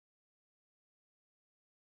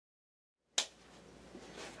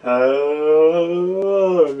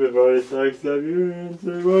Hello everybody, TechSavvvvy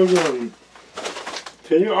and welcome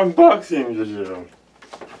to new unboxing video.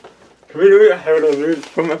 Can we do it? I have a new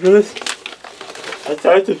film after this. I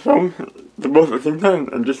decided to film the both at the same time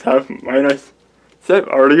and just have my nice set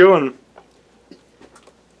already going.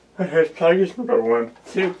 And here's package number 1,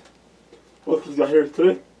 2. Both these got here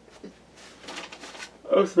today.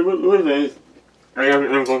 Oh, so what is I have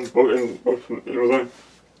an Amazon both from Amazon.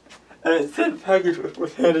 And it said package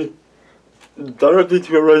was handed directly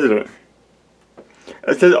to a resident.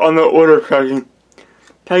 It says on the order tracking,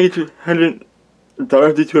 package was handed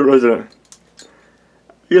directly to a resident.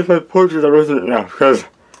 I guess my porch is a resident now, because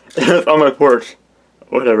it's on my porch.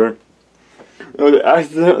 Whatever. You know, the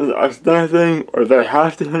accidental thing, or they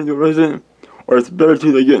have to hand it to a resident, or it's better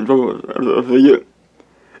to they get in trouble if they get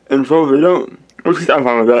in trouble if they don't. Which is, I'm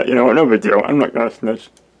fine with that, you know, no big deal. I'm not gonna snitch.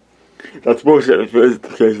 That's bullshit if it is the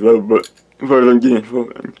case though, but for them getting in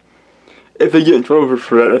trouble. If they get in trouble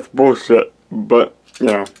for that, that's bullshit. But, you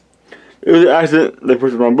know, it was an accident, they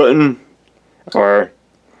pushed the wrong button, or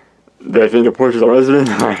they think the porch is a resident.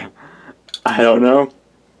 I don't know.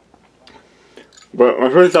 But my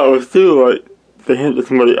first thought was too, like, they handed it to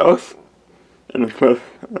somebody else, and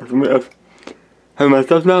somebody else has my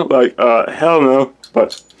stuff now. Like, hell no.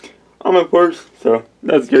 But on my porch, so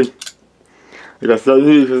that's good. I guess that's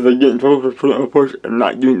because they get in trouble for putting it on the porch and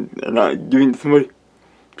not giving it to somebody.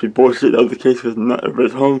 If you bullshit, that was the case because not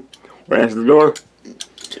everybody's home or answers the door.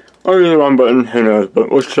 Or using the wrong button, who knows, but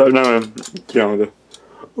we'll shut it down and get on with it.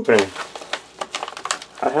 Okay.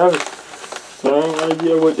 I have some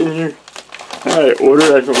idea what's in here. I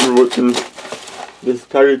ordered, I don't remember what's in this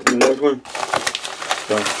package and the next one.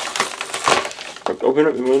 So, let's open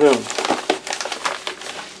it and go down.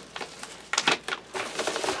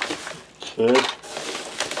 Okay.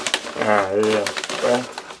 Yeah. Well.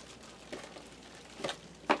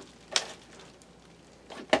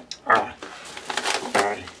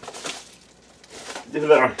 Alright. This is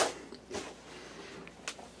that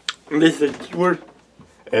one. This is a keyboard.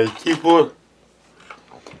 A keyboard.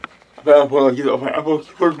 I bet I'll put like my Apple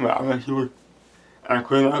keyboard, my iPad keyboard. And I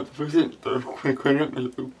clean it up to fix it. So clean it up,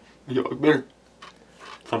 make it look better.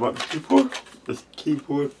 So about the keyboard. This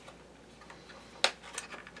keyboard.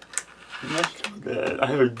 I'm not sure that. I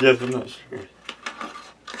have a guess, I'm not sure.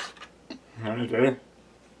 Right there.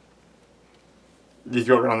 You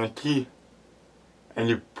go around the key and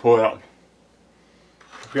you pull it out.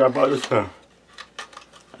 I forgot about this though.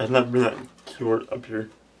 I've never been that keyboard up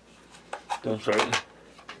here. Don't show it.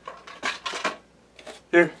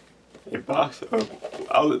 Here, a box of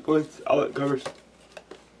outlet points, outlet covers.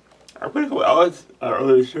 I put a couple outlets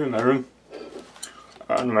earlier this year in my room,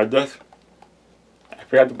 on my desk. I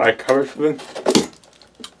forgot to buy covers for them,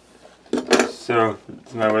 so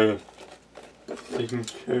it's my way of taking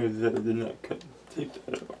care that I did not cut the tape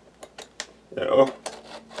at all.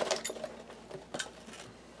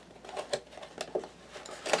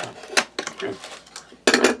 Okay.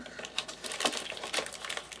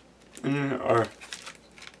 And then our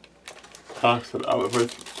box of outlet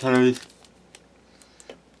points, 10 of these.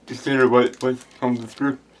 The standard white points comes with a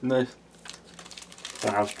screw, it's nice. I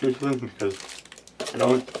don't have screws for them because I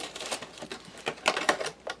don't.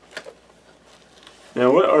 Now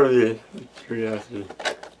what are these? Curiosity.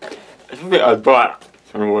 It's something I bought.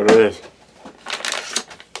 I don't know what it is.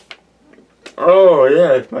 Oh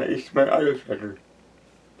yeah, it's my audio tracker.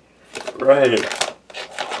 Right.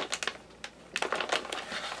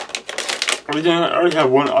 I already have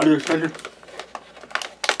one audio tracker.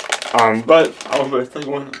 But I will put a second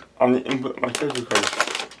one on the input of my capture card.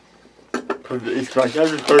 Because it's my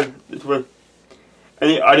capture card this way.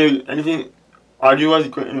 Anything audio-wise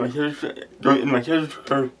going in my capture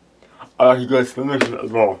card, I like to go to the mixer as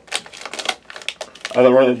well. I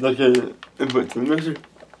don't run a dedicated input to the mixer.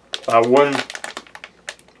 I have one,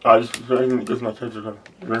 just for everything that goes in my capture card.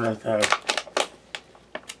 Very nice to have.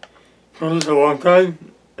 Done this a long time,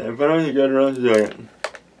 and finally got around to doing it.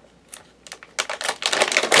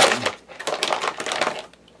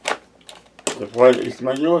 The white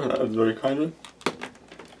HDMI cable, that was very kind of me.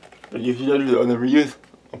 The UCW that I'll never use.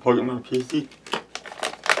 I'll plug it in my PC.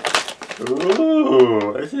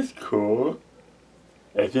 Ooh, this is cool.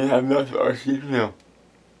 I didn't have enough for RC now.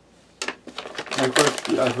 And of course,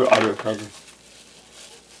 the actual audio tracker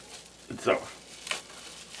itself.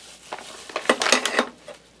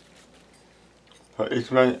 So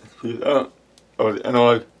HDMI speed out. Oh, the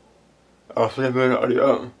analog. I'll flip the audio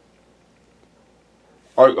out.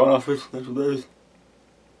 Arc on off switch, next to those.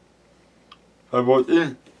 Motherboard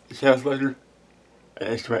in, the channel selector,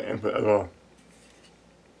 and HDMI input as well.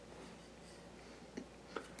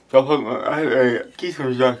 So I have a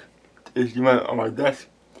keystone jack HDMI on my desk.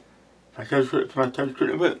 My capture card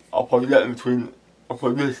input, I'll plug that in between, I'll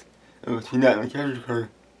plug this in between that and the capture card.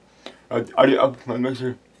 I do up my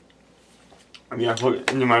mixer. I mean, I plug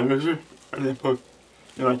it into my mixer, and then plug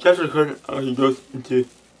in my capture card, it goes into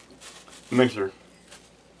the mixer.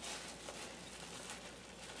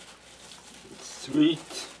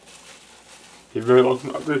 Sweet. A very awesome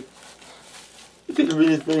upgrade. It's a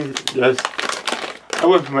convenient thing, yes. I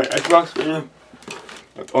went for my Xbox right now.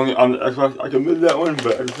 Only on the Xbox I can move that one,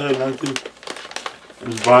 but I decided not to.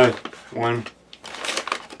 And just buy one.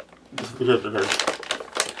 This is the capture card.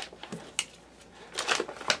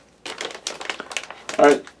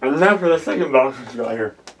 Alright, and now for the second box we got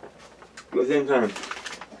here. At the same time.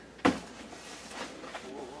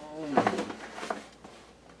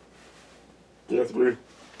 Yeah, that's weird.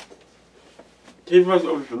 Geforce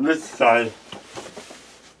opens from this side,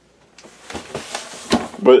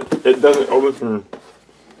 but it doesn't open from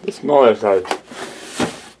the smaller side.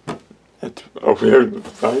 That's a weird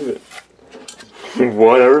side of it.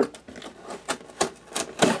 Whatever.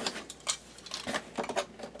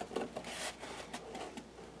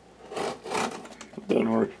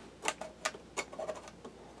 Doesn't work.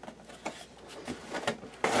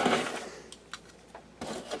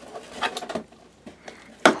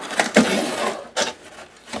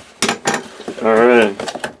 Alright.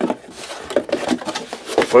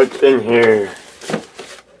 What's in here?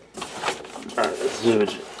 Alright, it's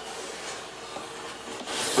huge.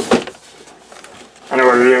 I know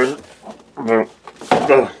what it is.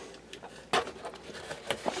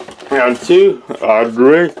 I got two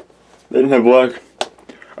gray. They didn't have black.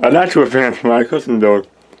 Natural fans for my custom build.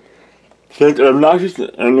 Fans are obnoxious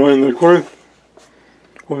and annoying in the recording.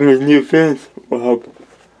 Hoping these new fans will help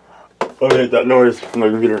eliminate that noise from the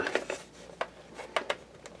computer.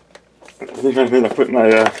 I think I'm going to put my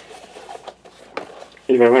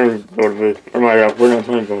 8500 build with, or my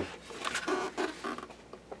 4920 build.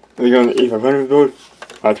 I think on the 8500 build,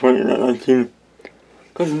 2019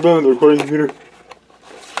 custom build with the recording computer.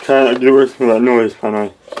 Trying to get rid of some of that noise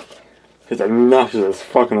finally. It's obnoxious as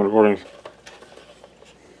fucking recordings.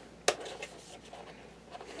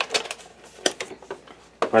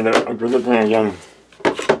 I'll do the thing again.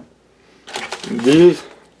 These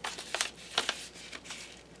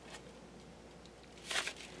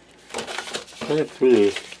I have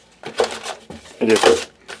three. I guess.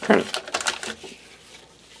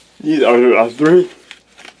 These are three.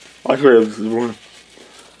 Actually, this is one.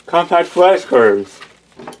 Compact flash cards.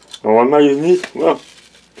 And why am I using these? Well,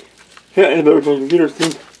 here in the virtual computer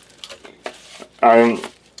scene,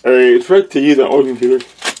 a trick to use on old computers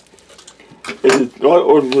is a lot of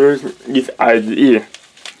old computers use IDE,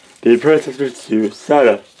 the predecessor to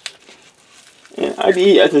SATA. And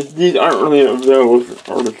IDE SSDs aren't really available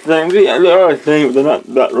or the thing. They are a thing, but they're not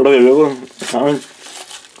that really available at times.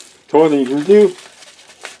 So what you can do,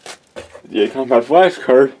 the compact flash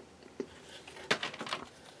card,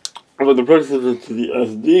 but the predecessor to the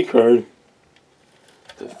SD card,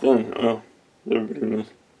 the thing, oh, they're very nice.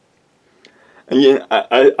 And again,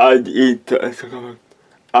 IDE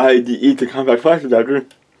to compact flash adapter,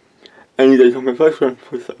 and use a compact flash card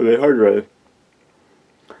with a hard drive.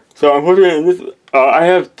 So unfortunately, in this, I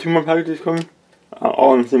have two more packages coming,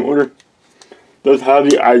 all in the same order. Those have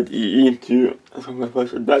the IDE to compact flash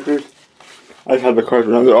adapters. I just have the cards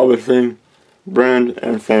around. They're all the same brand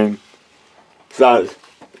and same size.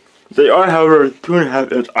 They are, however,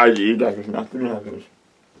 2.5 inch IDE adapters, not 3.5 inch.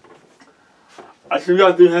 I still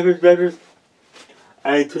got 3.5 inch adapters.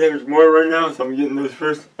 I need 2.5 inch more right now, so I'm getting those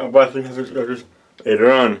first. I'll buy 3.5 inch adapters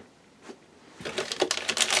later on.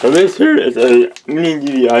 So this here is a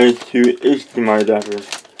Mini-DVI to HDMI adapter.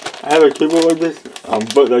 I have a cable like this,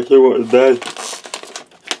 but that cable is bad.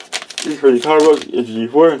 This is for the PowerBook, it's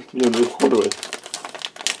Geforce to be able to record with.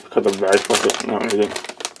 Cut the bag, fuck it, not anything.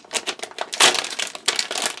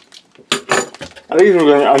 I think we're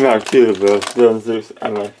going to unlock two of the 2006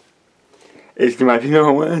 unlock. HDMI female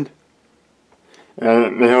on one end,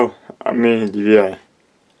 and male Mini-DVI.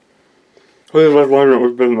 Hopefully what's wondering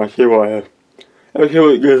what's better than my cable I have. I have a cable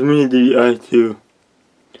that goes Mini-DVI to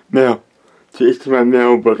male, to HDMI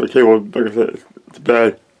male, but the cable, like I said, it's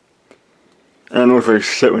bad. And it looks like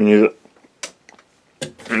shit when you use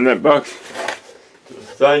it. In that box, to the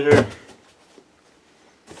side here,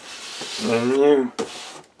 and here,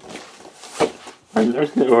 I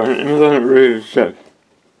just need one. Amazon ready to ship.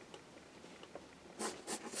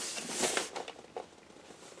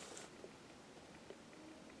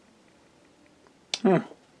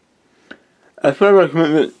 As part of our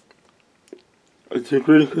commitment to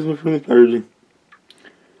creating customer-friendly packaging,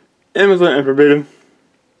 Amazon and verbatim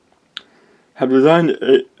have designed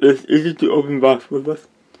this easy to open box with this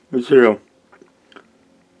material.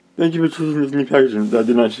 Thank you for choosing this new packaging that I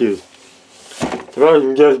did not choose. If I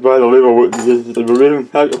can guess by the label, this is the verbatim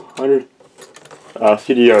pack of 100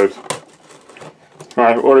 CDRs.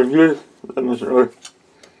 I ordered computers, as I mentioned earlier.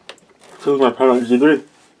 Chose my Paramount G3.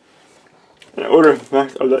 And I ordered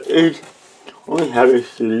Max of that age only have a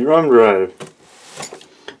CD-ROM drive.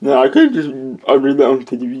 Now I could just upgrade that one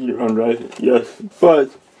to DVD-ROM drive, yes, but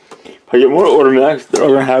if I get more order Max, they're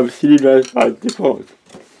all gonna have CD drives by default.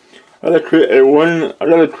 I'd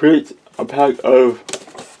rather create a pack of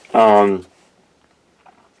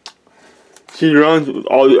CD-ROMs with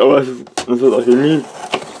all the OSs and stuff like you need.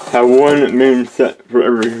 Have one main set for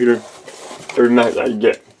every computer, every Mac I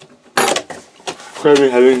get. Currently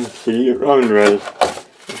having CD-ROM drives,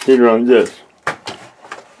 CD-ROM discs,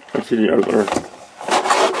 or CD-ROM.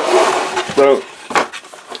 So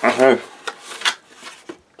I have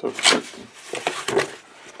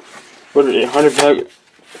what an 800 pack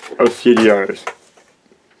of CDRs.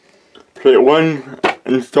 Create one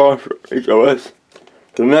install for each OS,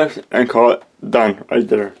 the next, and call it done right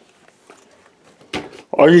there.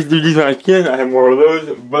 I'll use DVDs when I can. I have more of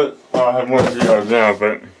those, but I have more CDRs now.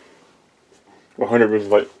 But 100 was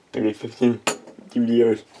like maybe 15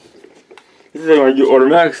 DVDs. This is like when I do order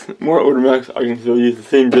Max. More order Max, I can still use the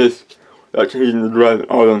same disc without changing the drive and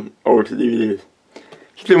all of them over to DVDs.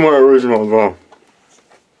 Keep it more original as well.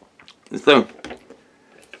 So,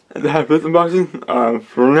 as I have this unboxing,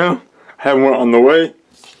 for now, I have one on the way.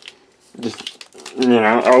 Just, you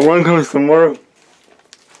know, one comes tomorrow,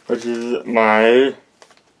 which is my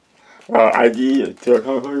ID to our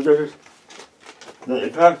comic book drivers. Then a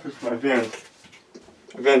pack for my fan.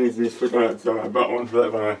 My fan needs to be switched on it, so I bought one for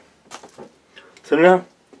that by the way. So now,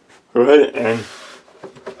 go ahead and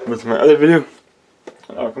move to my other video.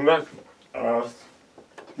 I'll come back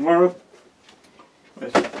tomorrow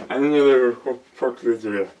with another part to this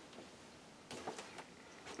video.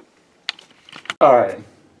 Alright.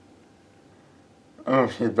 Oh,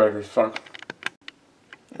 she's better as fuck.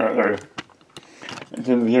 Alright, there we go. It's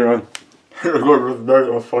in the hero. Record with the dog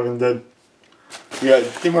that was fucking dead. We got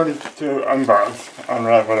 2 more to unbox,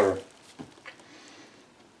 unwrap, whatever.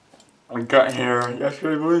 I got here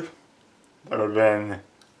yesterday, I believe. That would have been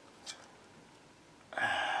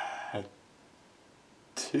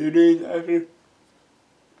 2 days after.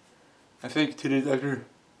 I think 2 days after.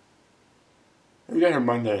 We got here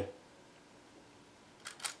Monday.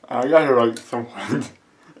 I got here like some point.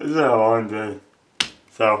 It's been a long day.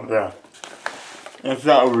 So, yeah. It's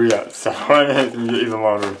not over yet, so I have to get even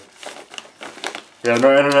longer. We have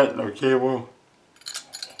no internet, no cable.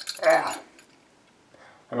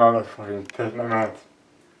 My mom fucking pissed. My mom's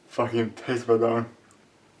fucking pissed about that one.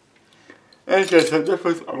 And she said, just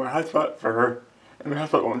put my hotspot for her, and my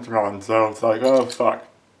hotspot won't turn on, so it's like, oh fuck.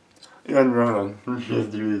 You didn't run on. She has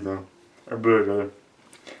DVDs on. Or Blu-ray rather.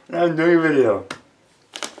 And I'm doing a video.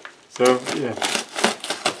 So, yeah.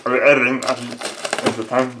 I was editing at the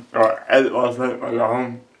time. I edited last night when I got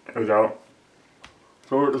home. It was out.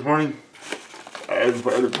 So work this morning. I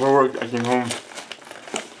edited before work. I came home.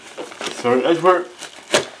 So I edit work.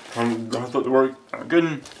 I'm going to work. I'm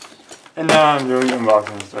good. And now I'm doing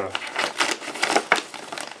unboxing stuff.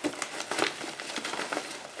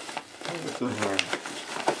 What's in here?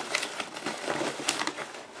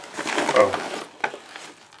 Oh.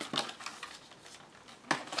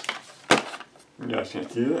 You guys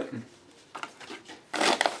can't see that.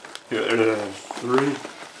 Here, there it is. 3.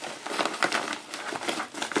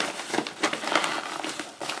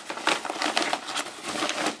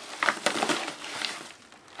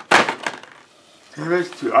 Thanks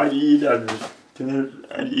to IDE adapters. To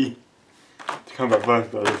IDE. To come by Flash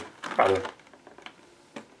Brothers. Got it.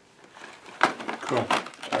 Cool.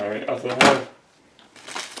 Alright, also have.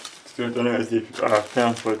 Let's do it then as the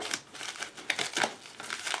fan switch.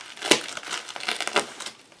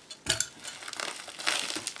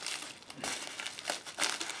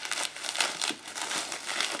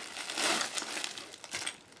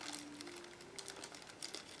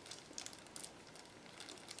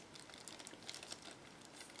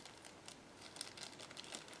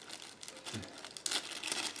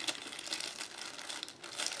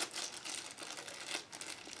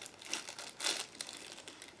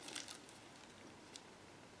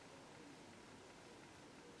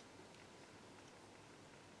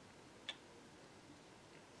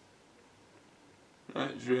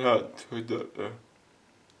 That should have to hood up there.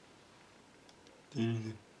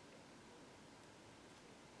 Easy.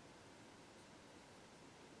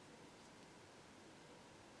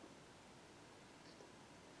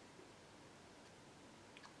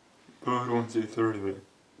 But I don't see 30 of it.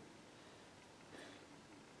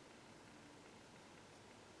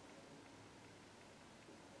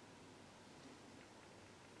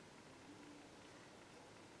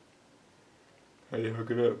 you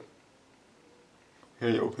hook it up. Here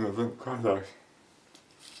you open the link contacts.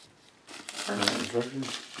 And the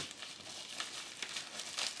instructions.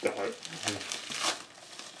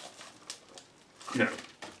 No.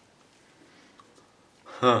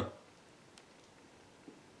 Huh.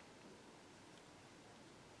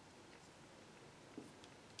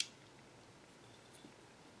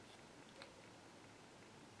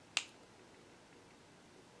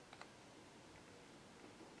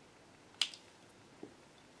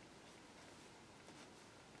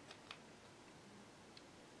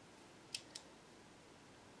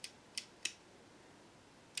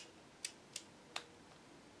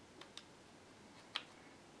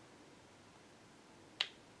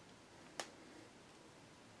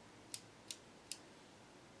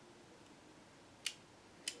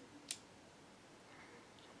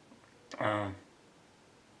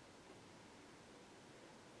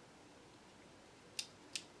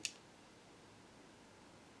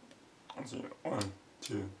 Let's see, 1,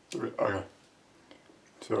 2, 3, okay.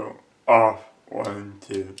 So, off, 1,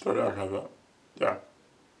 2, 3, okay, that, yeah.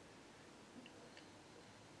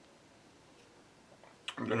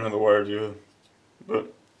 I don't know the wire to use,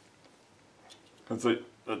 but that's like,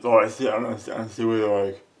 that's all I see. I don't see where they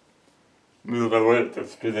like move by the way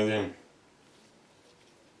that's fitting in.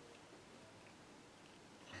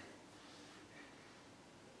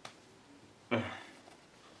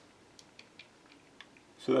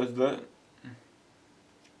 So that's that.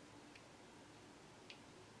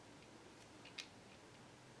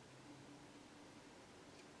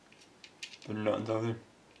 There's nothing down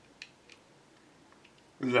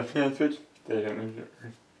there. Is that fan switch? They don't need it.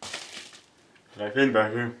 Is that fan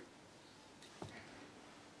back here?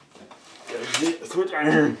 There's the switch on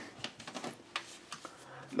here.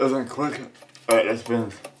 Doesn't click. Alright, that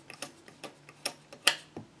spins.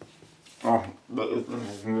 Oh, but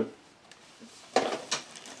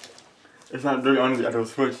it's not doing on the actual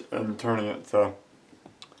switch and turning it, so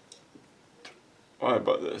why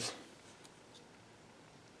about this?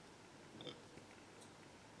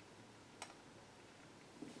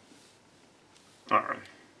 Alright.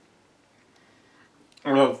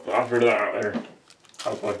 I'll figure that out later.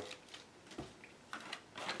 Hopefully.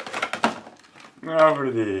 Now for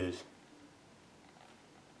these.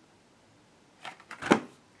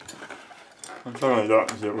 I'm trying to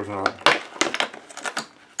that and see if it works or not.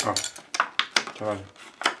 Oh. Try.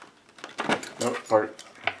 Nope, fuck it.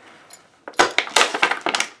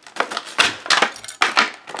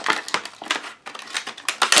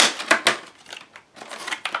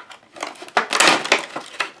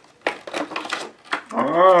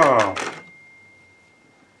 Oh.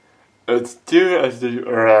 It's 2 SD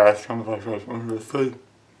or complex first one for the 3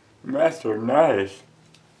 master, nice.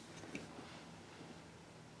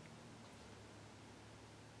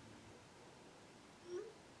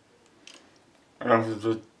 I also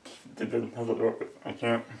just didn't have it work. I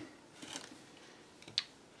can't.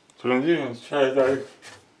 So what I'm doing is try that.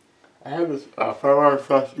 I have this 5-hour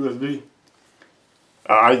flash USB.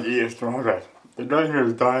 IE external drive. The drive here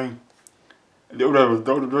is dying. The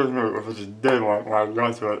older drive here was just dead when I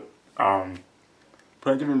got to it.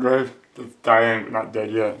 Put a different drive that's dying but not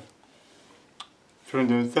dead yet. So what I'm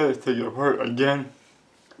doing instead is take it apart again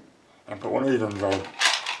and put one of these on the drive.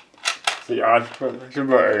 See, I should put a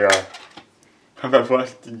compact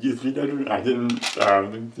flash to USB drive and I didn't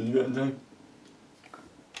do that in time.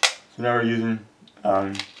 So now we're using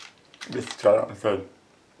this to try out instead.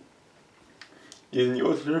 Using the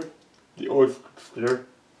old splitter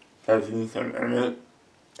that's in the internet.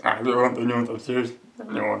 I really want the new ones upstairs.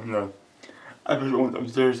 No. I put the ones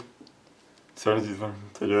upstairs. So I just use one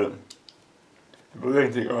to do it. But I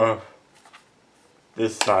can take off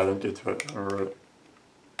this side and get to it. Alright.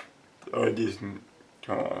 The LEDs can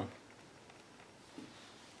come off.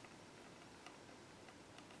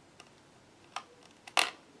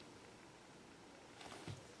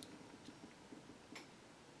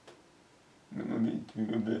 Maybe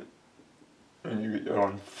do a bit. And you get that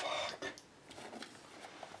on. Fuck.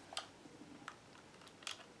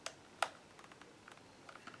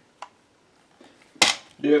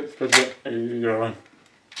 Yep, that's it. There you go.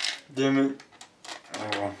 Damn it.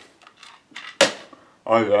 Oh.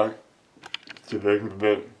 I'll be back. See if I can a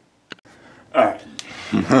bit. Alright.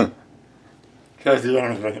 Can I see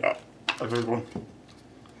honest with you? A big one.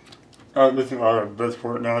 I'm missing a lot of best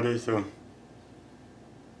for it nowadays, so.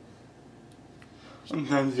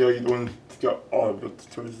 Sometimes you get one that's got all of the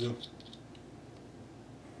choices.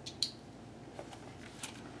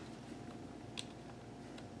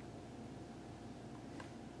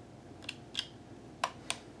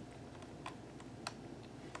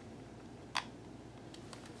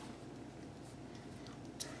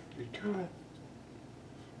 You do it.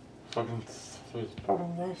 Fucking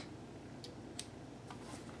fucking nice.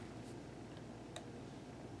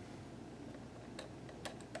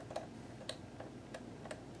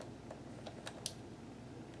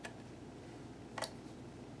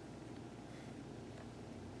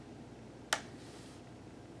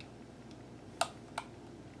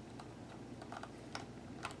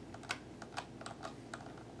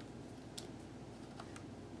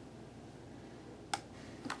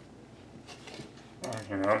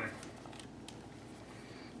 You know,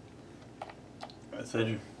 I said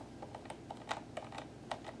you.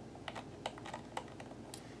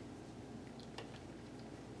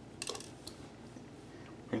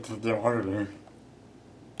 It's a damn harder than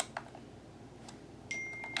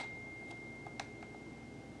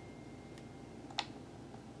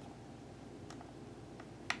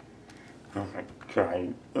oh my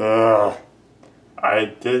god. Ugh. I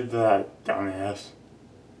did that, dumbass.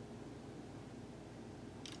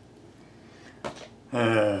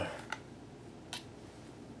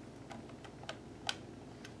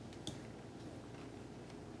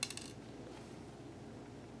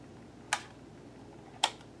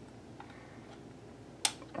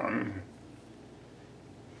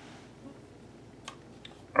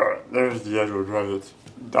 Alright, there's the actual drive that's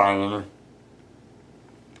dying in there.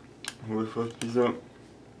 Where's the first piece up?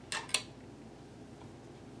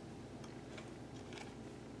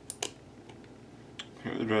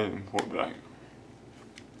 Get the drive and pull it back.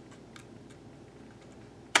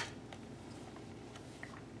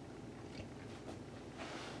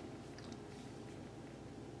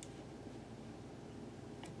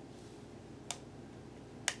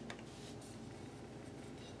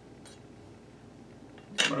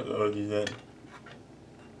 Where the OG's at?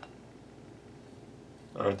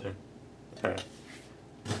 Oh, right there. Okay.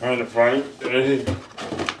 Trying to find it.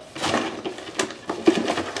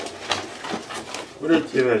 What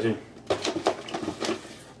is it actually?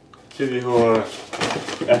 TV whole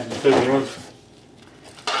Asus 51.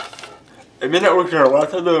 It may not work on our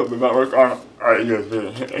laptop though, but it might work on our USB.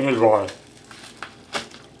 And here's why.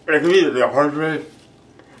 It could be that the hard drive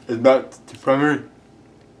is not the primary.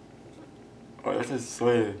 Oh, that's just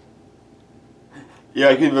slave. Yeah,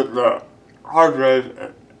 I can look the hard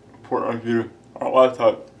drive port on computer on a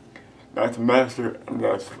laptop. That's the master, and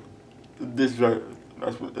that's this drive.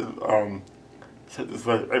 That's what is set to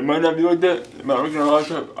slave. It might not be like that. It might work on a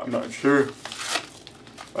laptop. I'm not sure.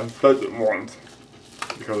 I've tried it once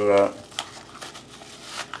because of that.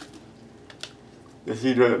 The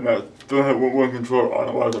C drive might still have one control on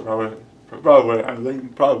a laptop. Probably. I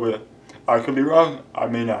think probably. I could be wrong. I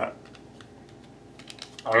may not.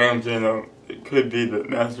 I am saying though, it could be the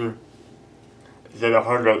master is that a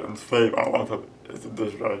hard drive and slave on a laptop is a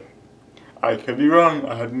disk drive. I could be wrong,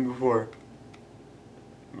 I haven't before.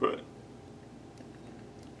 But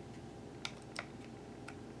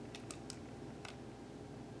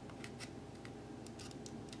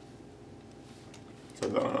so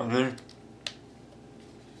that one on there.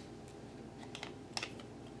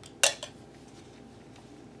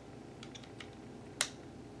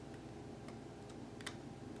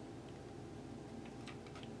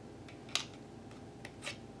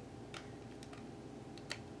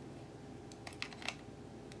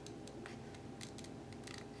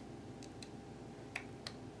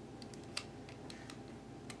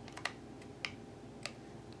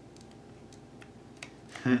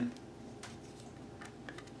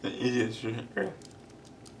 The easiest right?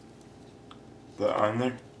 That on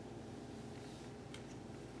there.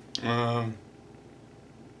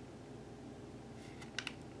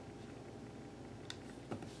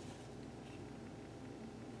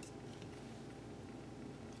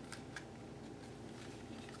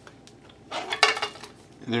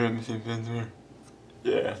 Is there a missing pins there?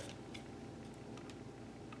 Yeah.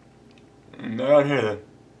 No, out here then.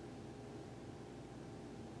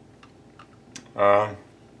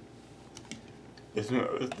 Isn't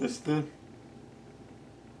it this then?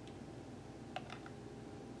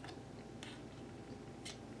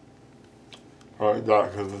 Probably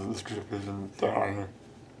that because the strip isn't down here.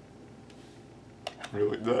 Really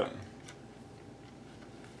like that.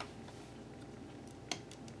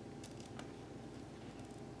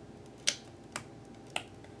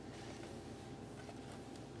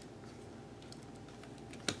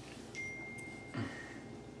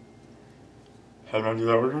 I don't know if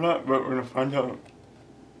that works or not, but we're gonna find out.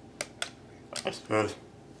 I suppose.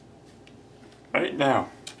 Right now.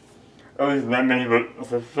 Oh, there's not many, but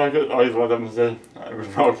if I fuck it, I always want them to say, I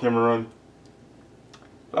was all camera run.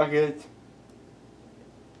 Fuck it.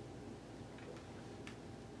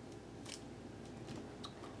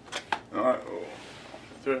 Alright,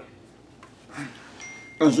 oh,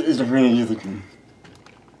 It's a really easy thing.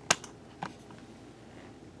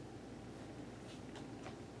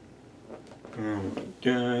 Oh my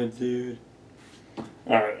god, dude.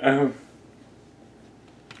 Alright, I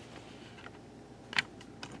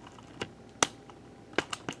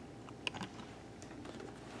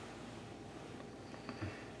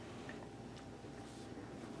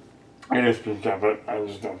need a screenshot, but I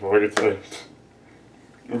just don't feel like it today.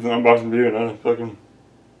 It's an unboxing video, not a fucking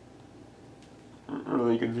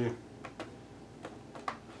really good view.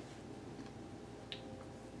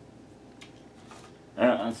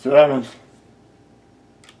 Let's see what happens.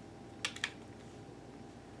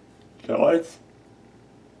 Got lights?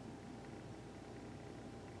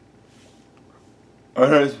 I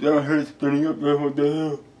heard it spinning up there, what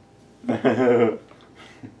the hell?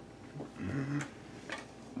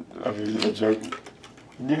 I mean, it's a joke.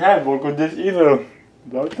 You have work with this either.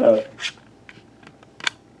 About that.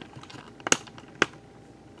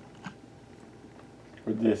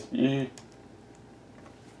 With this E.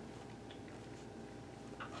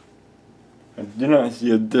 I do not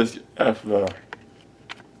see a disc F though.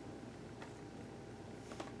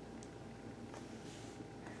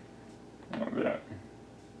 Not that.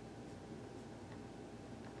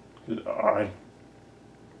 It's odd.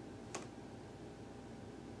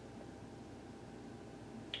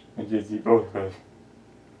 I just see both guys.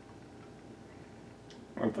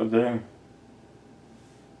 What the damn?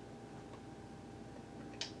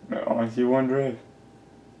 I only see one drive.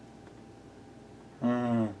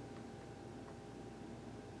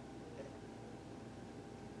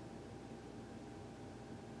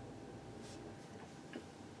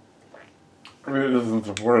 Really doesn't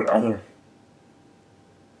support it either.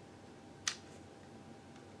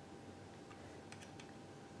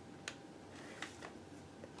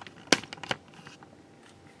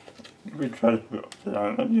 We try to put it upside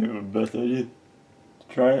down. That'd be the best idea to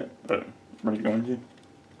try it, but we're going to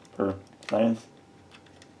for science.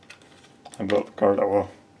 I built the car that well.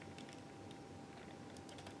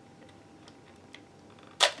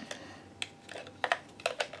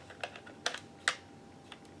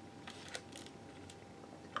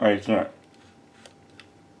 Oh, you can't.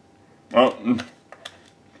 Well,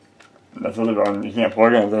 that's what it's on. You can't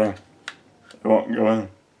plug it in there. It won't go in.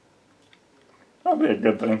 That'll be a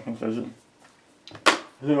good thing, if there's it.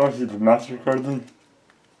 I think I'll see the master card then.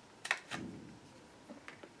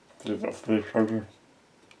 There's a slave card here.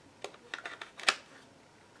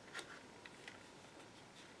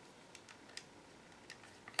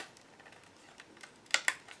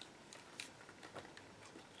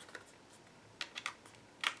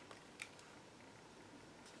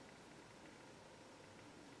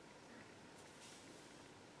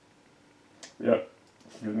 Yep,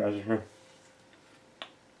 it's a good magic card.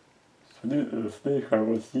 So the slave card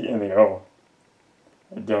was the end at all.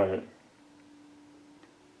 I doubt it.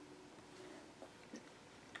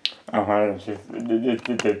 Oh, I don't know.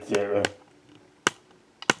 It's yeah.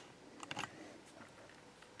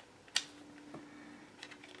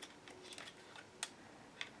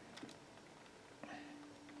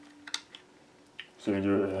 So we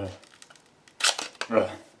do it.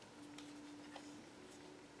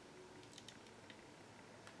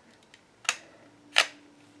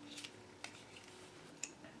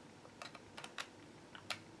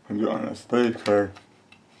 I'm on a slave card.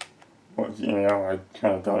 What's the email? I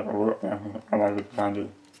kind of thought it would work now. I might have found it.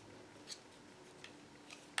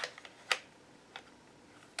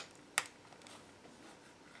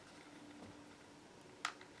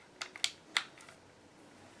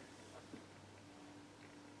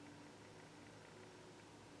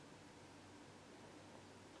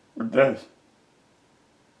 It does.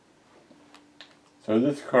 So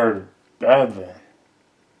this card is bad then.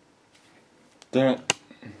 Damn it.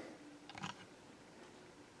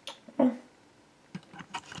 Oh.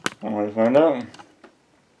 I'm gonna find out.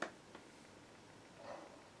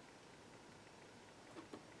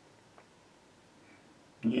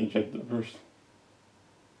 You can check that first.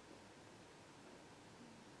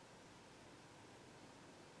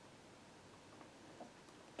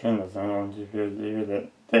 Turn the sound on if you hear that.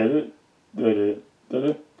 Did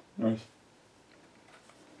it. Nice.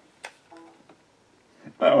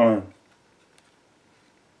 That one.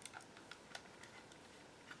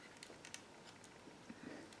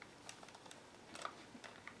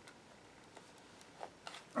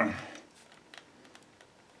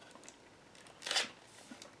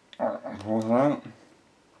 Hold that.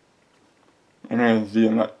 And as you see,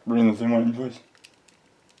 I'm not bringing the same one in place.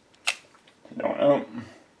 Don't know.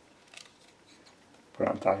 Put it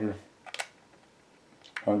on top here.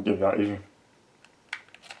 I'll give that easier.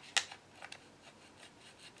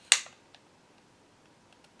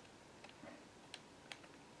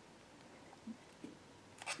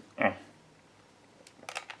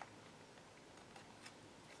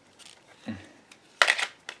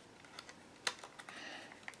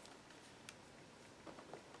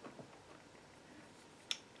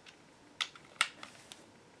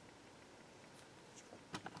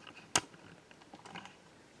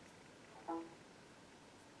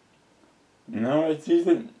 it's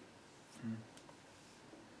decent.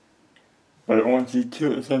 But it won't see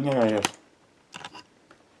two at the same time, I guess.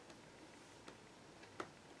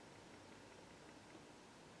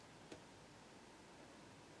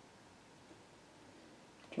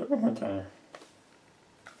 Check one more time.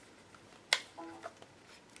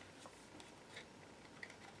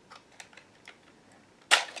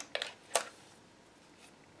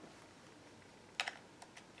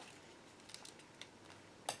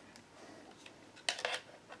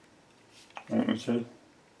 Let me see.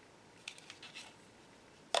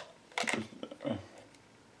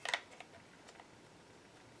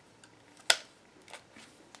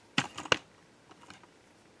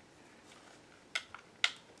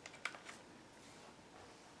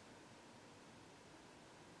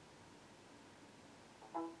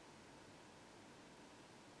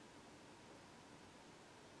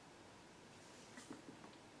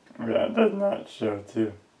 Yeah, it does not show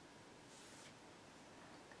too.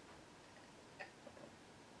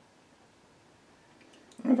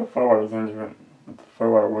 The firewire is different. The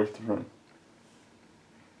firewire works different.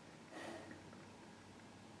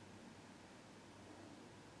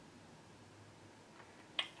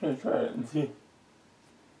 Let's try it and see.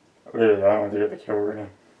 Really, I don't want to get the cable right now.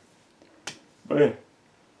 But yeah.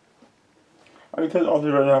 I can test all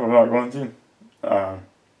three right now, but I'm not going to.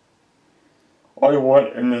 All you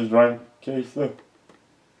want in this drive case though,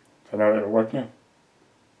 so now they're working.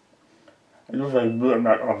 I usually boot them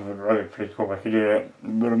back off of it, really pretty cool. I could do that,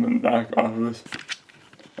 boot them back off of this.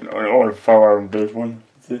 And all the firewire and base one,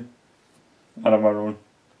 see? Not another one.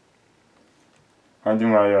 I do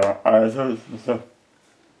my ISOs and stuff.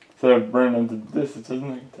 Instead of burning into this, it doesn't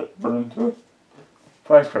like burn into a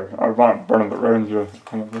flash card. I want to burn it right into a flash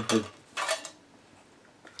card.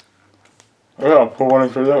 Okay, I'll pull one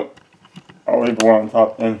of these out. I'll leave the one on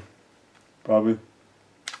top in, probably.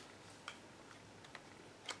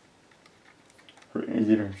 Pretty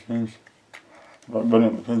easy to change. But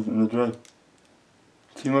burning it depends on the drive.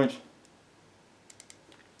 Too much?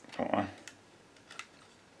 Come on.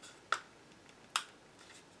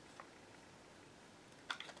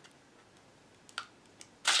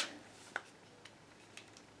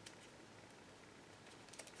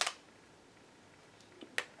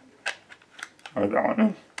 Alright, that one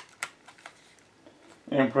in.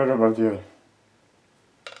 And put it about the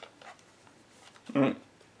other.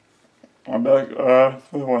 I'm back,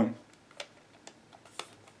 for the one.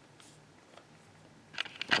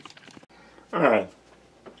 Alright.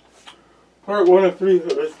 Part 1 of 3 for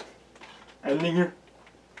this ending here.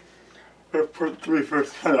 Part 3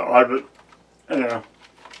 first, kind of odd, but anyhow.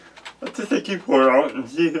 Let's just take keyboard out and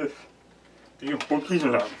see if you can pull keys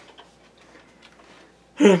or not.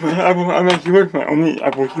 Hey, my Apple keyboard, my only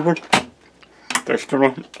Apple keyboard. The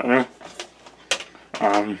external, I know.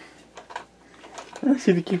 Let's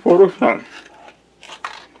see the keyboard works on.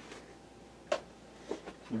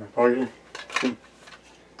 Probably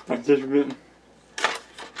that's just a bit.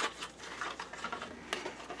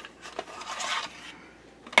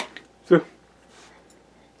 So,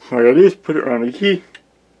 what I gotta do is put it around the key.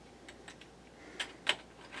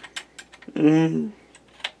 And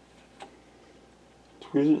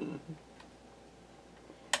squeeze it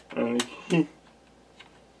around the key.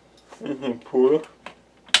 And then pull it up.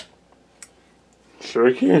 Sure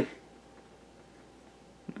I can.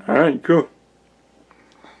 Alright, cool.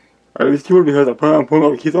 I use keyboard because I plan on pulling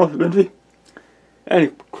all the keys off eventually.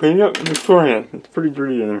 And clean it up in beforehand. It's pretty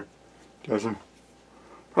dirty in there. Doesn't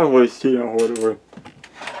probably see it or whatever.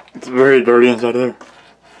 It's very dirty inside there.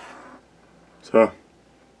 So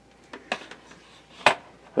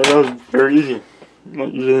that was very easy.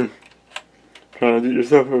 Not using trying to do it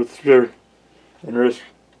yourself with scissors and risk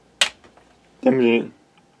damaging it.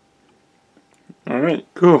 Alright,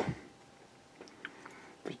 cool.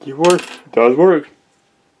 The keyboard does work.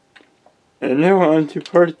 And now on to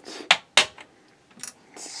part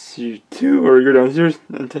 2, where we go downstairs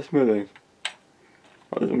and test my legs.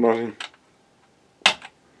 I'll do unboxing.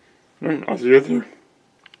 Alright, I'll see you there.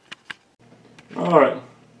 Alright.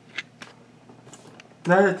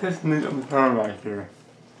 Now to test the on the power back here.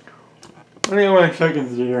 Only 1 second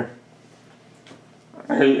here.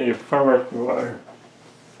 I need a power back water.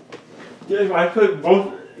 Yeah, if I put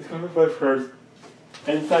both flash cards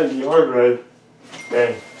inside the hard drive,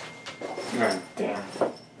 okay. God damn.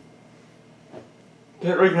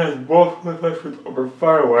 Can't recognize both flash cards over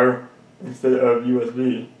FireWire instead of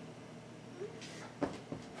USB.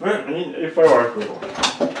 But I need a FireWire cable.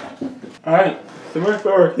 Alright, so my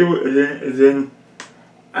FireWire cable is in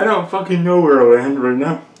I don't fucking know where I land right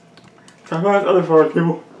now. So I found this other FireWire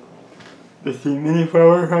cable. This is the mini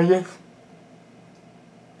FireWire, I guess.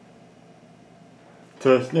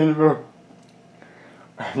 to stand for.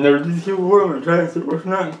 I've never did this before, I'm gonna try and see what's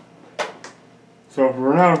not. So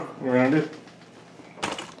for now, we're gonna do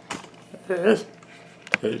is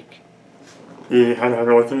take the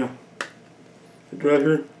handheld what's in the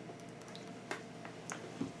driver,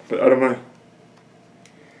 put out of my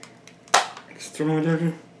external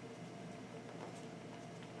adapter,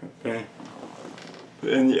 okay, put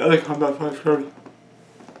in the other combat flash card.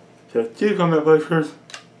 So 2 combat flash cards.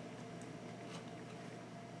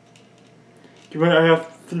 Given I have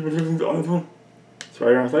 3 positions on this one, so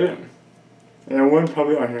I got a second. And 1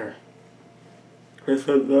 probably on here. Place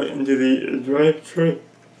that into the drive tray.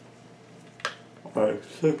 Like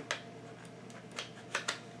so.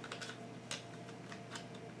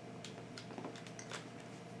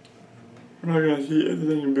 We're not gonna see if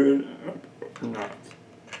there's any boot up or not.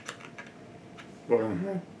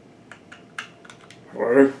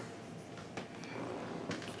 However,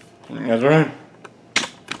 that's right.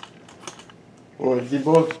 Or is it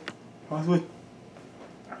both? Possibly?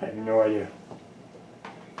 I have no idea.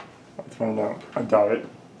 Let's find out. I doubt it.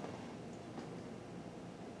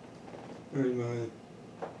 Where's my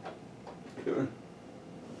killer?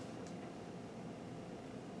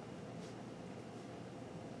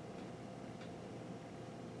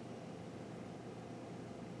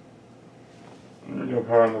 No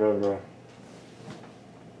power on the road, bro.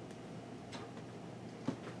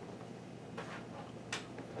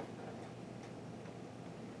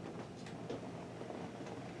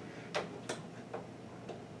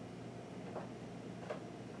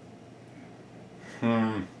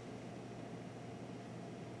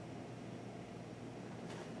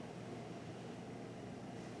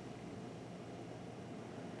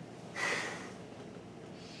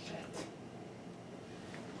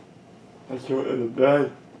 Let's go in the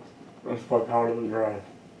bed. Let's put power to the drive.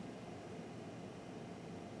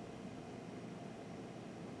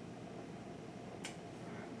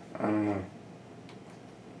 I don't know.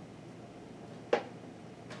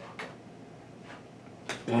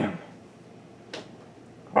 Damn.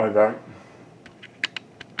 I'll be back.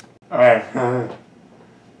 Alright. I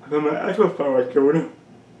got my actual power code.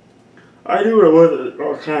 I knew what it was,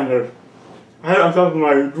 well, kind of. I had it on top of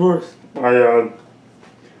my drawers. My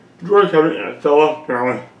drawer cabinet, and it fell off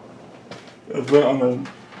apparently. It was right on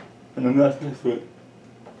the mess next to it.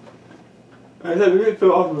 I said, it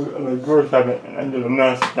fell off of the drawer cabinet and into the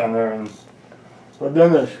mess down there, and so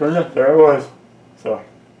then there, sure enough, there it was. So,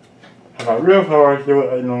 I have my real power cable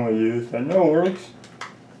that I normally use. I know it works.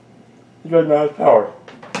 You guys know it's power.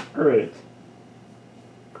 Great.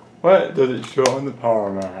 What does it show on the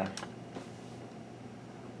power map?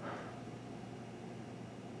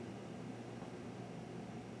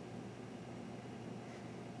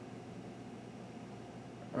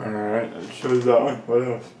 Alright, it shows that one. What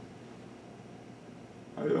else?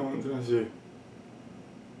 I don't want to see.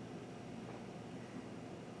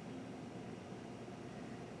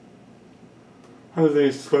 I was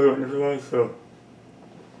really slow on realize, so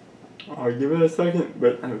I'll give it a second,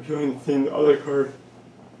 but I'm feeling seeing the other card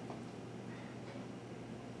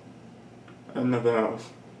and nothing else.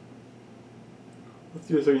 Let's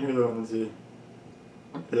do a second here though and see.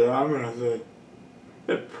 Yeah, I'm gonna say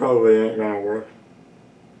it probably ain't gonna work.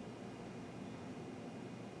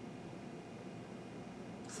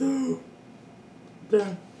 So,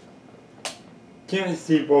 yeah, can't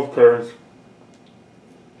see both cards.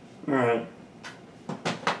 Alright.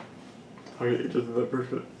 Okay, just the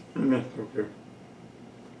perfect mess okay.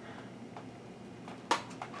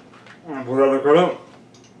 I'm gonna pull the other card out.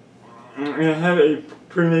 I'm gonna have a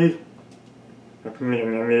pre-made. I made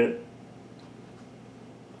it.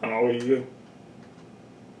 I don't know what you do.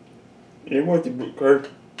 It was the boot card.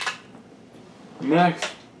 Max.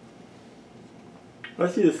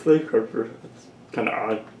 Let's see the slave card first. That's kind of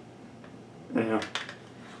odd. Anyhow.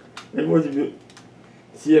 It was the boot.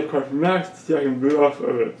 CF card for Max to see if I can boot off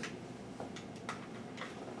of it.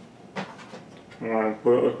 I'm gonna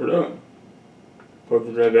pull the card out. Plug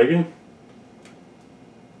the drive back in.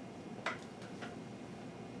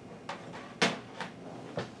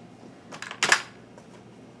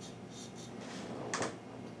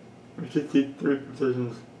 We should see 3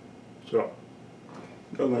 positions. So,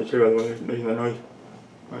 got my check by the way, making that noise.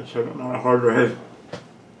 My check on a hard drive.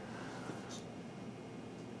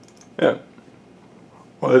 Yeah.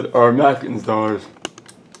 What our Mac installers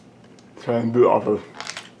try and boot off of?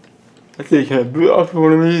 Let's see, can I boot off of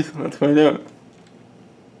one of these? Let's find out.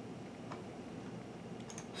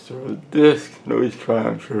 Start with disk. Nobody's trying,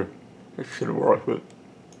 I'm sure. It should work, but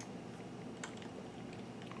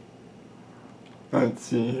let's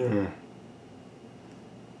see here.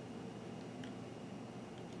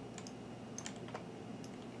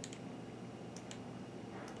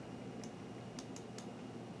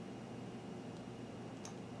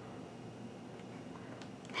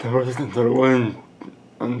 The first until 1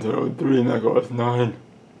 until 3 and that was 9.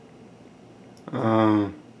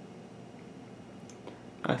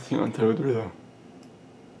 I think until 3 though.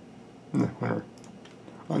 No, whatever.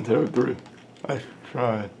 Until 3. I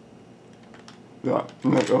tried. That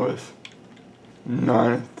was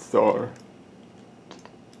 9 star.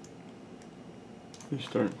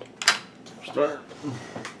 Start.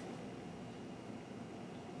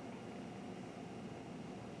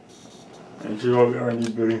 And see what we already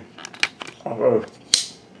booting off of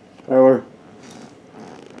power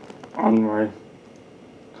on my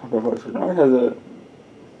computer. Now it has a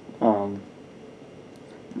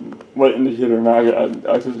light indicator. Now I got an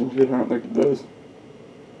access indicator. I don't think it does.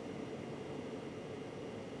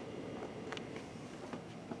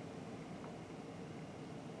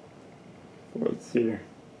 Let's see here.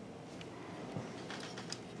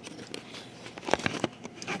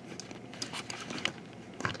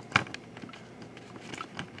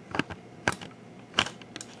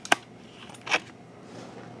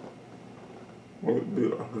 Will it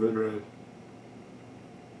boot off of the drive?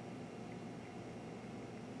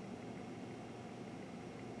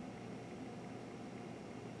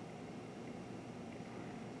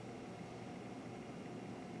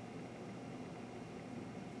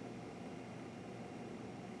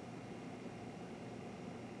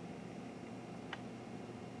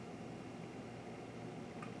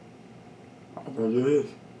 I'm gonna do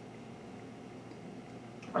this.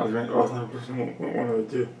 I was going to ask another person what one of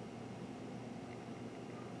the two.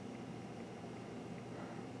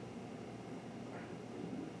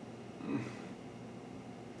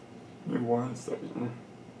 Give 1 second.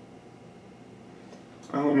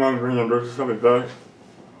 I don't mind bringing the just coming back.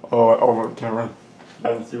 Oh, over the camera. I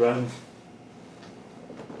didn't see what happens.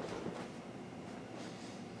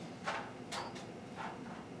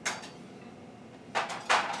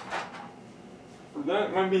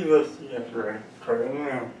 That might be the after I try it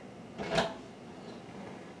now.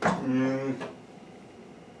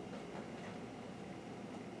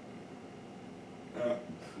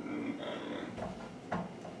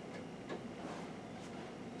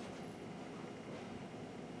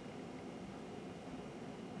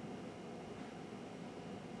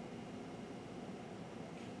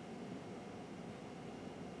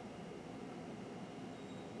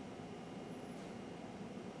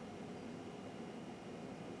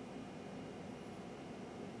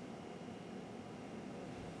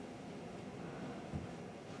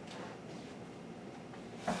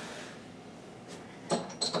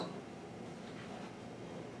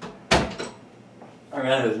 And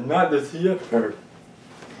that is not the CF card.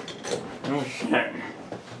 Oh shit.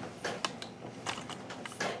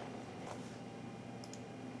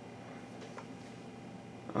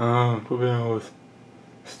 Probably I was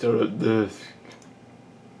start at this.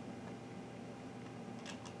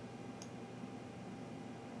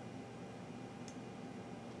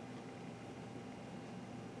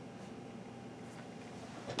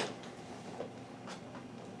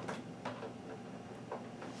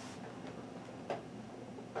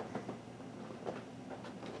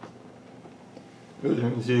 But you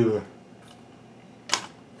can see the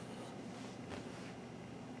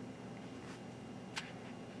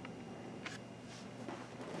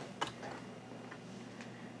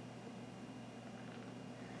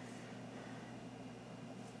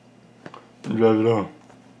drive it on.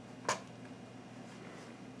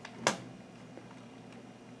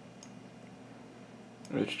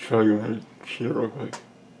 Let's try my shit real quick.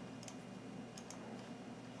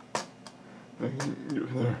 I can get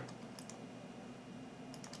from there.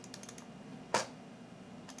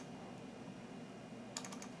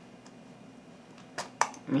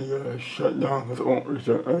 You gotta shut down because it won't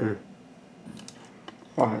restart either.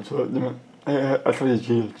 Alright, so I try to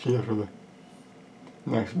G for the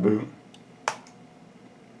next boot.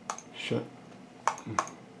 Shut.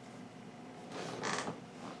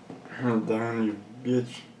 Turn it down, you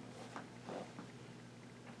bitch.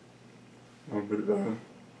 I'll put it down.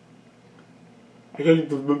 I gotta get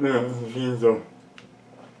the boot down on the machine, so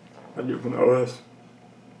I do it from the OS.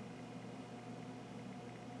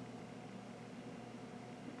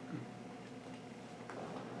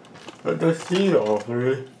 But the seat off,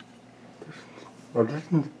 really. Or just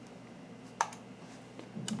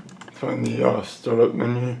find the startup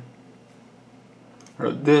menu. Or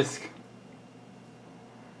a disk.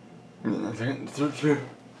 And I think search here.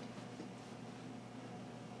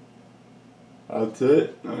 That's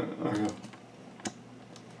it. Okay.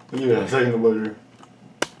 Give me a second to load here.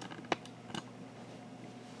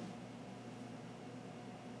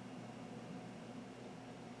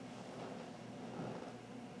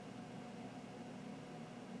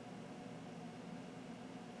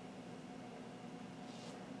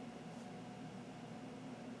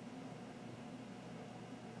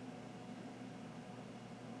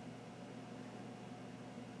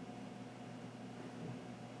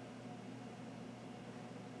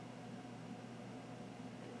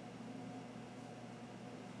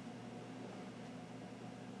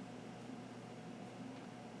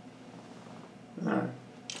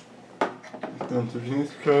 then switching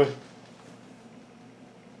this code.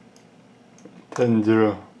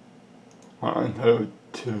 10-0. I'm entitled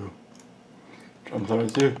to. I'm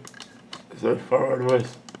entitled to. Is that far away?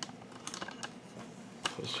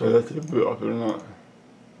 Let's try that to the boot up or not.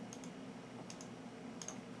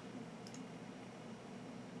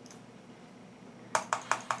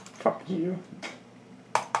 Fuck you.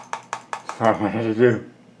 It's not what I had to do.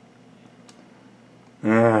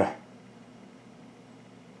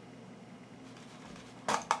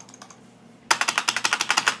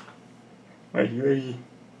 Ready.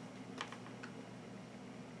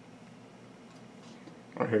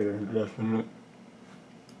 Okay, there's just a minute.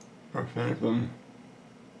 Or finish them.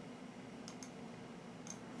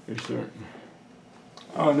 You sure?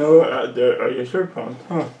 Oh no, are you sure, Pond?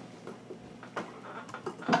 Huh?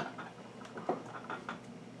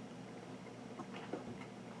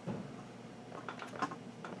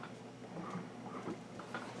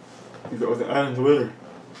 That was an Adam's litter.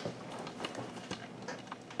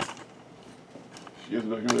 She is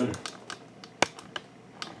like a litter.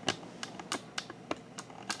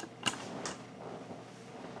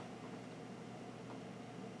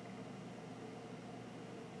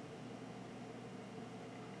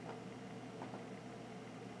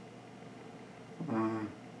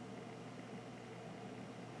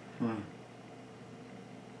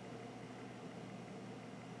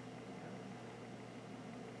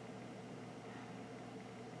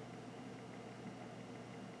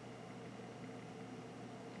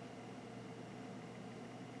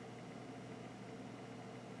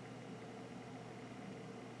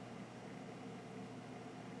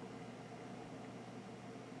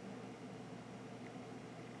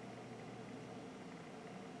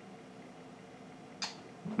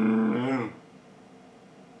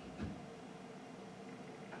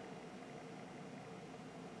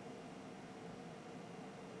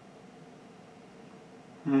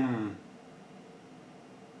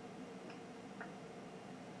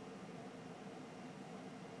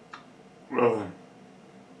 Well then.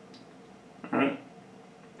 Alright.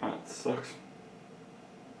 That sucks.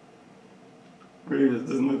 Really,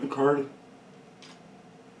 doesn't like the card.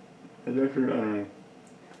 I don't know.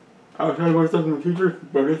 I'll try more stuff in the future,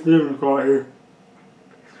 but this video is call it here.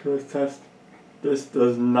 For this test, this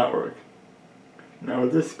does not work. Now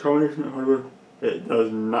with this combination of hardware, it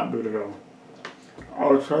does not boot at all.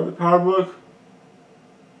 I'll try the PowerBook.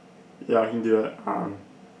 Yeah, I can do that on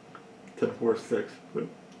 10.4.6, but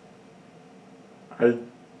I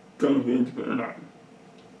don't know if it's good or not.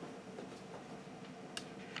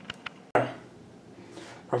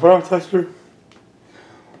 Our final tester,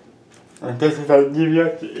 I'm testing how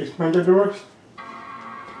DVI to HDMI works,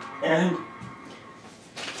 and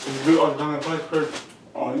if you do all the time flash card,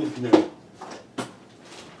 all I need to do.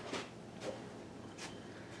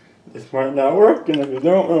 This might not work, and if you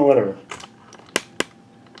don't, well, whatever.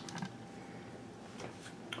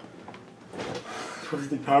 This is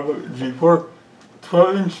the PowerBook G4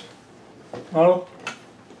 12-inch model.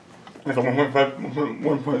 It's a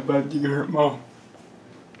 1.5 gigahertz model.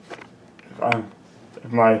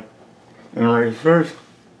 If my memory is first.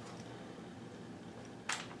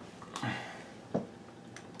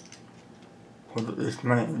 Hold up this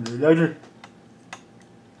mic in the ledger.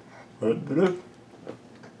 Put it up.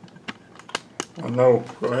 Oh no,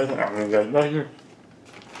 go ahead, I'm gonna get it back here.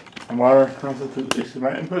 And water comes to the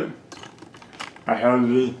HDMI input. I have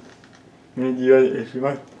the Mini-DVI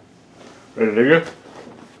HDMI. Ready to go?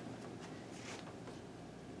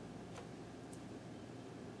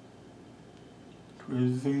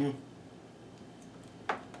 Where's the thing?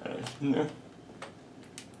 No.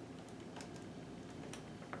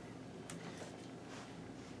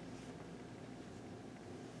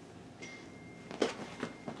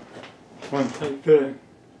 One tight fit.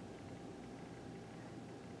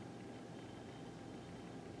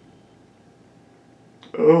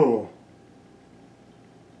 Oh.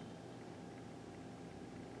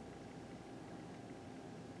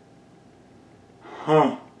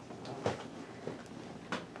 Huh.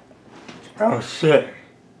 Oh shit.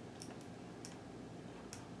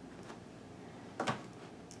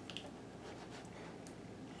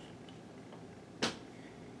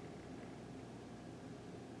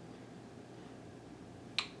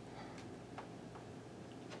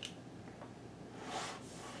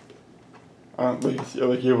 I don't think it's the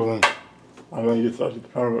other cable then. I don't think it's actually the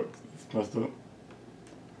PowerBook. It's messed up.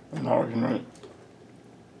 It's not working right.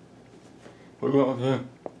 What about with him?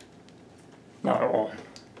 Not at all.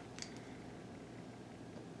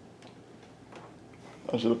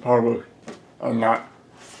 That's the PowerBook. I'm not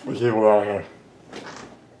the cable that I have.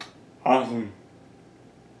 Awesome.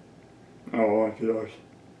 Oh, $1.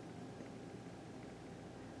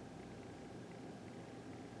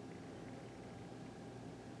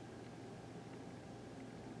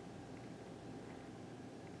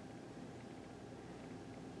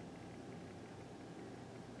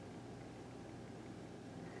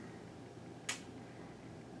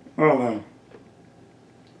 Oh man.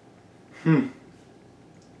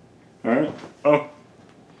 Alright. Oh.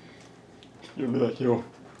 You'll be like you.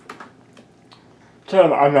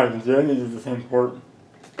 I'm not even saying these are the same port.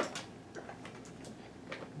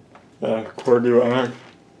 Corsair RMX.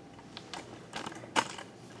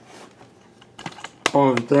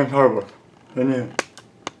 Oh, the damn powerbook. I knew.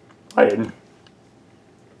 I didn't.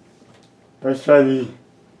 Let's try the.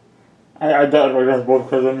 I doubt I got both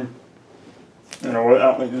cards on here. You know what?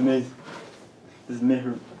 I don't think this made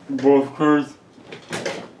for both cards.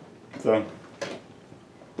 So,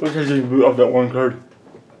 let's just boot off that one card.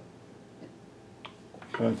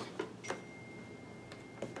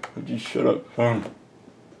 Would you shut up, phone?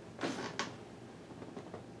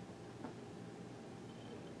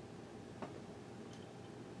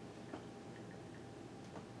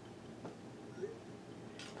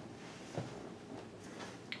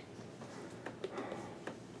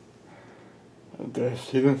 Dash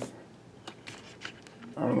Steven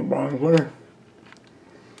on the bottom corner.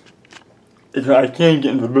 If I can't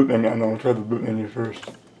get into the boot menu, I'm gonna try the boot menu first.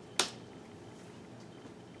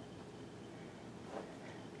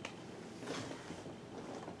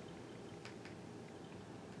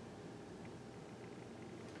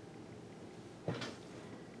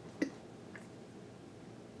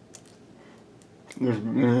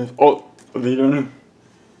 There's Alt, delete on it.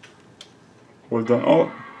 Hold down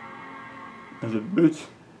Alt. There's a boot.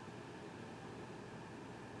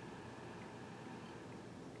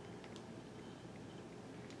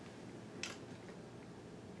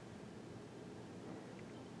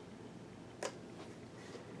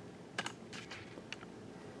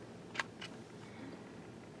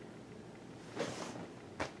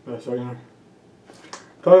 Sorry.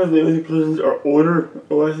 Probably the only versions are older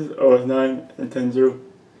OSs, OS 9 and 10.0.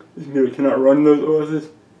 This computer cannot run those OSs.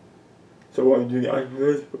 So what I'm doing the actual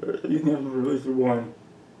release, but you can have to release 1.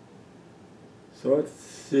 So let's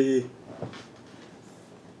see.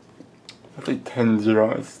 I think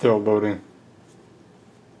 10.0, it's still loading.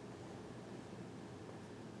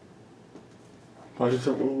 What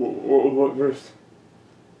first?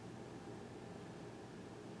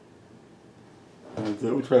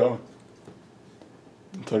 We'll try that one.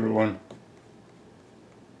 It's everyone.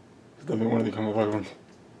 It's definitely one of the camouflage ones.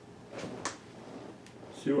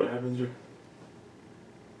 See what happens here.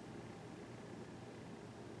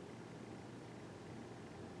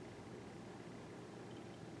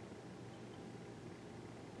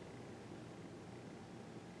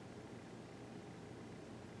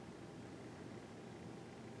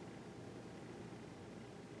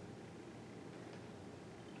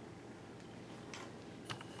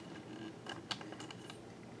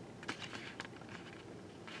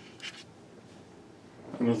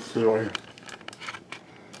 Let's see why.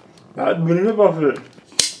 That been it off of it.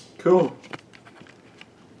 Cool.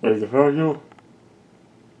 There's the photo.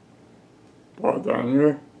 Ball down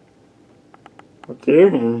here. Up there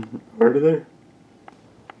and over there.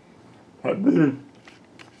 That been.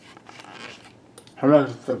 I'm not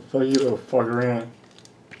just a fuck you little fuck around.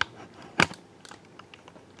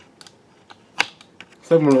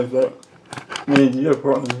 Something like that. Man, the other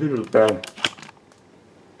part on the computer is bad.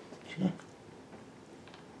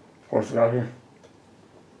 Force it out here.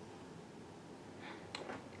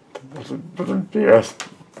 That's a BS.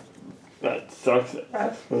 That sucks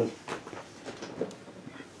ass.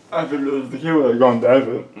 I figured it was the key would have gone dead,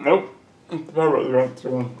 but nope. The power really went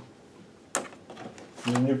through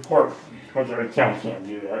the new part. Which I can't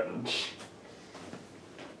do that.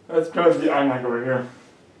 Let's go to the iMac over here.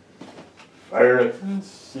 Fire it and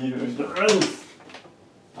see if it runs.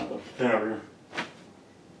 I'll put the fan over here.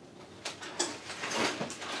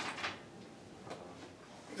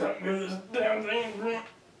 That moves this damn thing.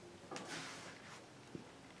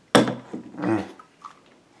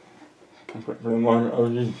 I'm putting for the monitor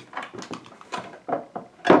OG.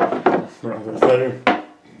 We're on the better.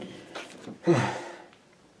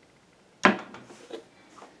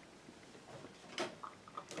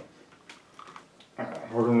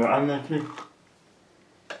 We're going to iMac here.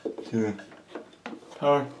 To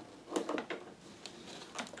power.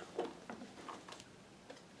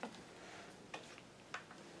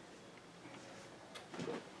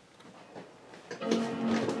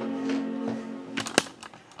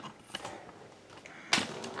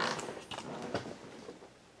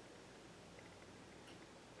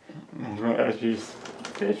 Jeez,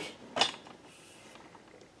 bitch.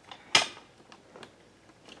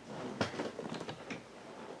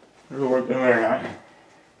 We're working there now.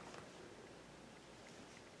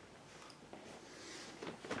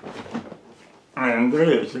 And there it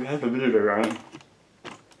is, you have the video right.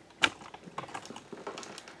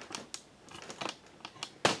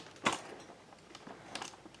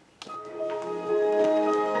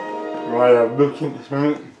 my bootcamp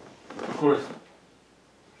experiment. Of course,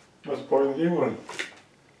 that's part of the game one.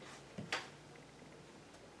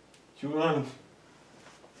 See what happens.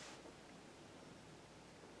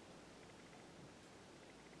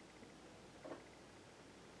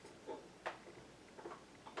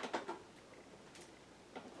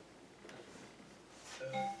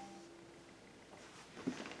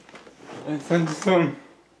 And send to some.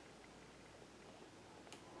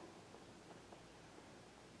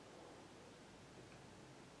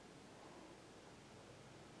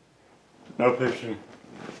 No picture.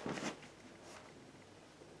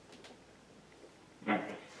 Alright.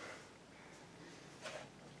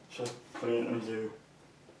 Just put it into.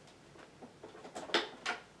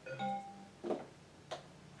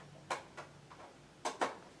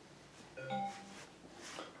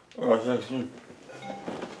 Oh, it's actually.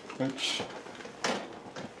 Which.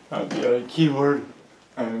 The keyboard.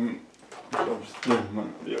 And. I'm still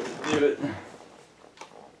might be able to do it.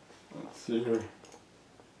 Let's see here.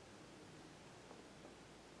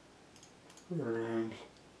 Programs,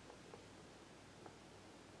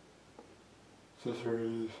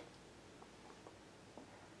 accessories,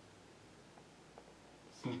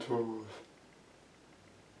 some tools,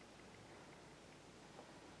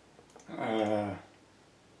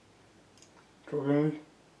 programs,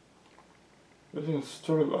 this is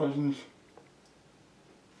startup options,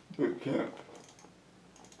 boot camp.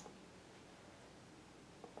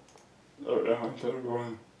 Oh, yeah, instead of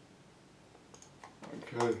going,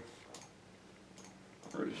 okay.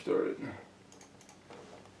 Restart it.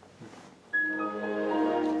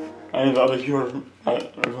 I need the other keyboard.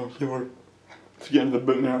 There's no keyboard to get into the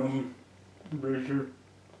boot now. I'm pretty sure.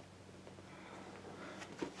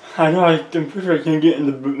 I know I'm pretty sure I can't get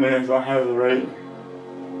into the boot menu if I have the right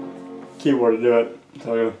keyboard to do it.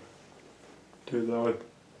 So I gotta do it that way.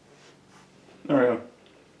 There we go.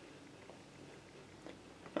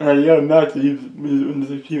 Alright, you got a Mac to use Windows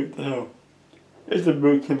XP. What the hell? It's a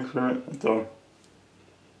boot camp experiment. That's all.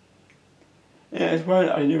 Yeah, it's fine,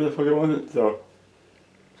 I knew where the fuck I wanted, so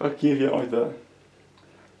fuck you if you don't like that.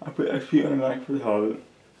 I put XP on the Mac for the hell of it.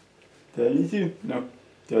 Did I need to? No.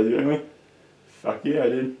 Did I do it anyway? Fuck yeah, I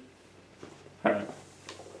did. Alright.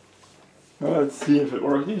 Well, let's see if it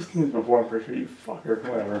works. You've seen this before, I'm pretty sure, you fucker.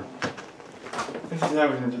 Whatever. This is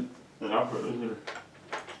happening to an output later.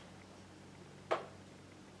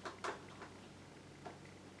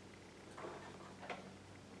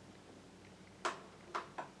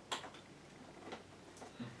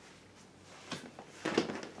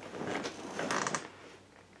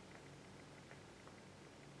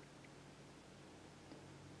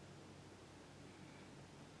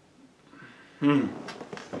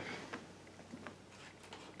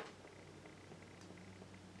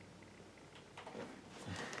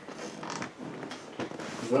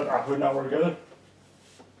 Is that output not work together?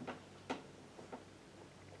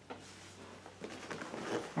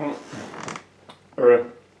 Oh. Alright.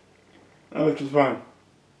 That looks just fine.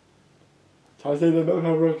 So I say the both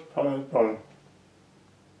works, probably no problem.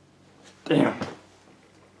 Damn.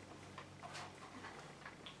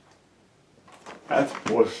 That's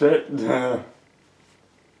bullshit.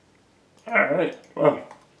 Alright, well.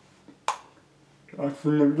 I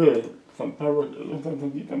actually never did. Some power,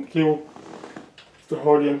 something on the cable. It's the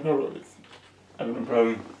hard end power. It's having a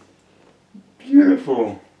problem.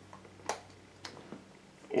 Beautiful.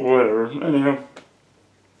 Whatever. Anyhow.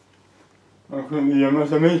 I couldn't be a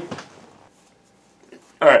mess of me.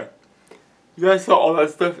 Alright. You guys saw all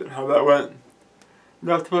that stuff and how that went.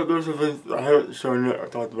 Now to put those things that I haven't shown yet or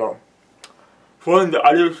talked about. For one, the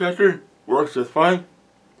audio extractor works just fine.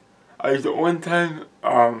 I used it one time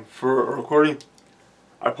for a recording.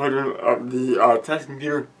 I plugged in the test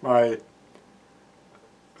computer, my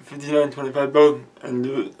 5925 build, and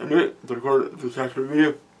knew it to record the capture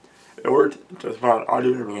video. It worked just fine,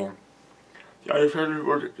 audio and everything. The audio extractor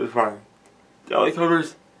worked just fine. The LA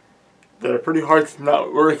covers, they're pretty hard to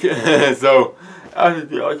not work, so after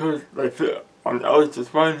the LA covers, they fit on the LA just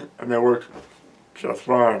fine, and they worked just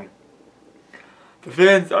fine. The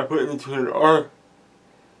fans I put in the 200R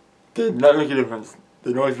did not make a difference.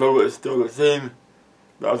 The noise level is still the same.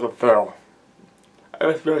 That was a fail. I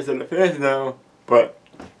was better than the fans now, but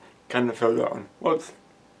kinda failed that one. Whoops.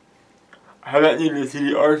 I haven't needed the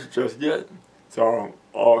CDRs just yet, so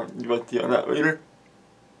I'll get to you on that later.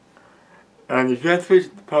 And the fan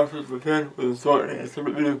switch, the power switch for the fan was installed in a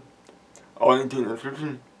separate video. I'll link to it in the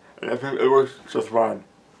description, and I think it works just fine.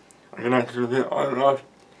 I can actually turn the fan on and off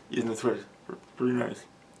using the switch. Pretty nice.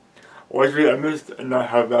 Luckily I missed and not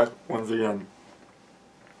have that once again.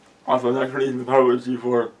 Also, I'm not using the power with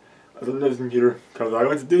G4 as a Windows computer because I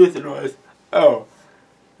went to do this and realized, oh,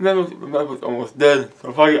 MacBook's almost dead, so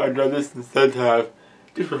if I'd rather this instead to have,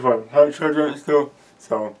 just for fun, have a charger on it still,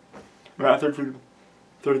 so I'm at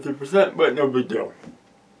 33%, but no big deal.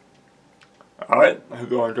 Alright, I hope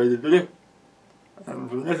you all enjoyed this video, and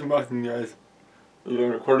for the next unboxing guys,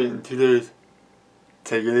 we're recording in 2 days.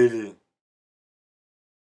 Take it easy.